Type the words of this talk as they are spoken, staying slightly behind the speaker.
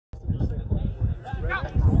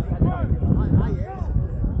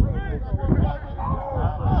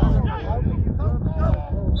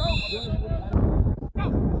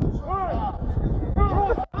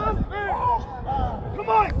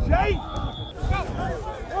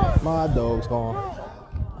My dog's gone.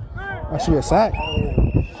 That should be a sack.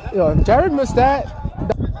 Yo, if Jared missed that.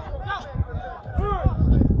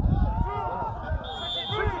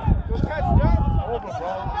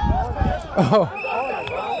 Oh.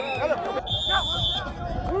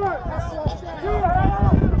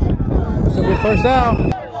 It's gonna be a first down.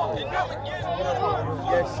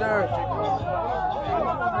 Yes, sir.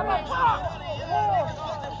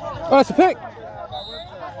 Oh, that's a pick.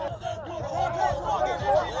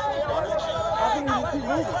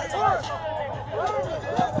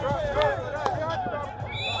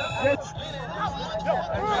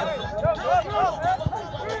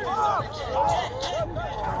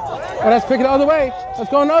 Oh, that's picking the other way. That's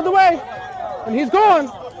going the other way. And he's gone.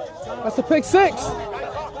 That's a pick six.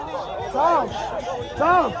 Tom.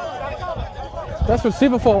 That's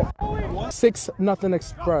receiver fault. 6-0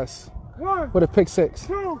 Express with a pick six.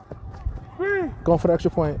 Going for the extra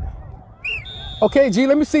point. Okay, G,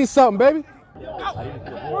 let me see something, baby.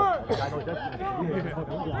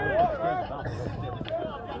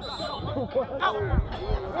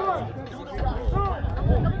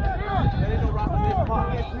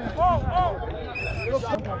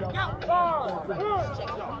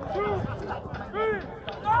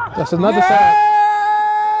 That's another sack.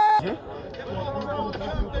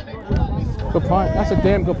 Good punt. That's a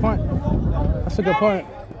damn good punt. That's a good punt.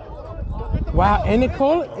 Wow, any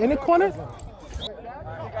corner?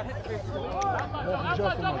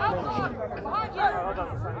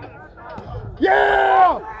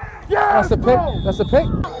 Yeah! Yeah! That's a pick. That's a pick.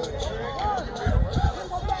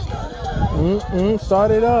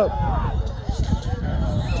 Start it up.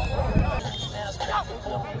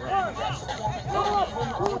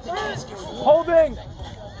 Holding.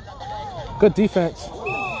 Good defense.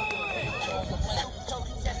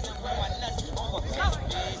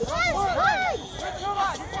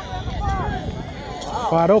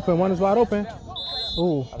 Wide open. One is wide open.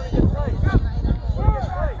 Ooh.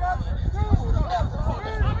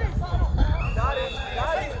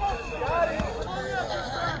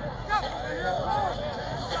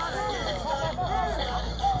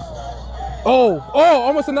 Oh,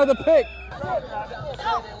 almost another pick.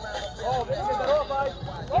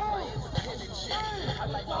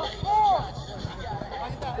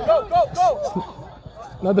 Go.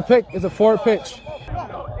 Another pick. It's a forward pitch.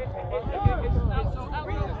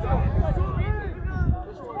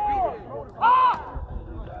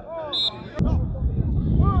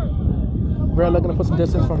 We're looking to put some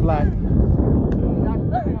distance from Black.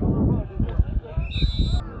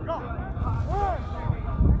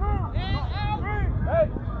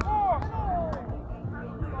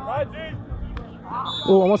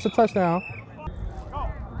 Oh, almost a touchdown.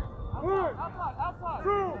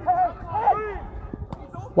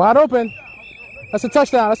 Wide open. That's a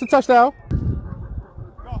touchdown. That's a touchdown.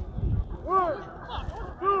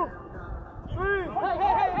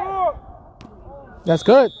 That's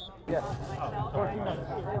good.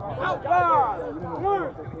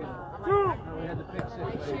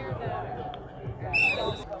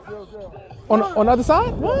 On the other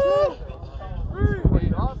side? What?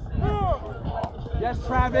 Yes,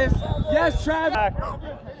 Travis. Yes, Travis.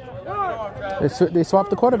 They swapped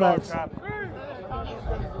the quarterbacks.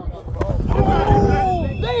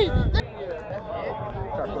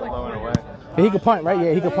 Yeah, he could punt, right?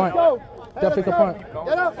 Yeah, he could punt. Definitely could punt.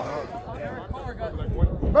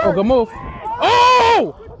 Oh, good move.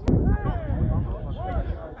 Oh!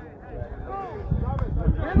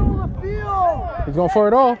 He's going for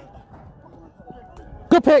it all.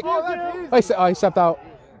 Good pick. Oh, he stepped out.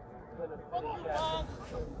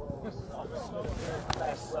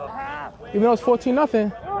 Even though it's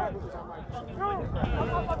 14-0.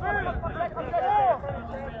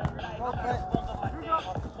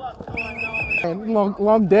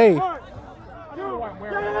 Long day.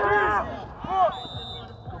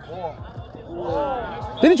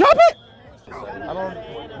 Did he drop it? I don't.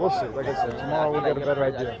 We'll see. Like I said, tomorrow we'll get a better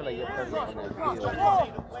idea.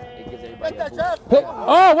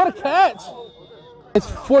 Oh, what a catch! It's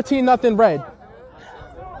 14-0 Red.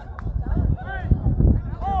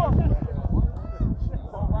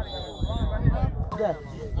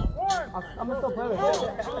 I'm gonna still play with it.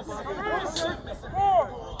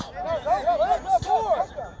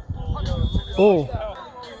 Oh.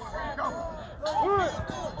 1,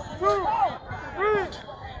 2, 3,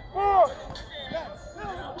 4.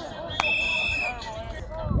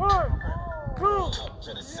 1, 2,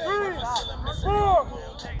 3.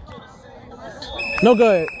 No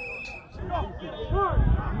good.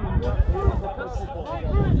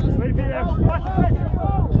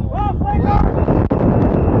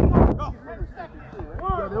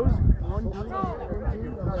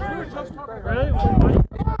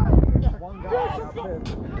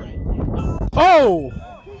 Oh!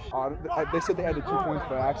 They said they added 2 points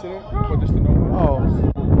by accident, but just to know. Oh.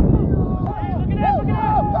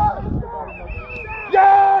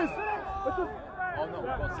 Yes!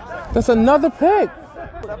 That's another pick.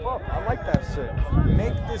 Step up. I like that shit.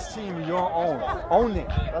 Make this team your own. Own it.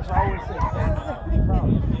 That's what I always say. Be proud.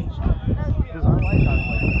 Because I like that.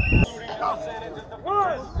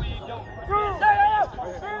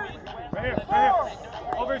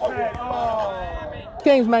 Overside. Oh.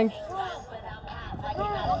 Games, man.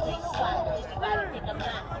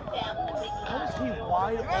 How is he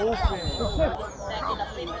wide open?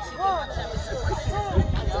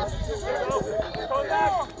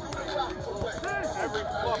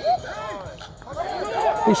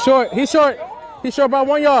 He's short. He's short. He's short by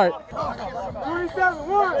 1 yard. 27.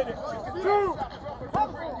 1, 2.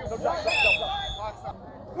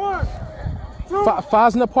 1, 2.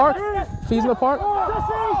 Five's in the park. Fees in the park.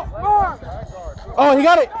 Oh, he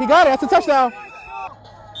got it. He got it. That's a touchdown.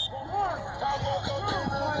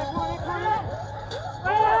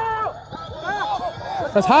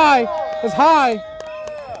 That's high. That's high.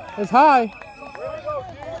 That's high.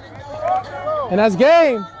 And that's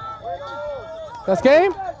game. That's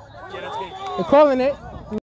game? Yeah, that's game. They're calling it.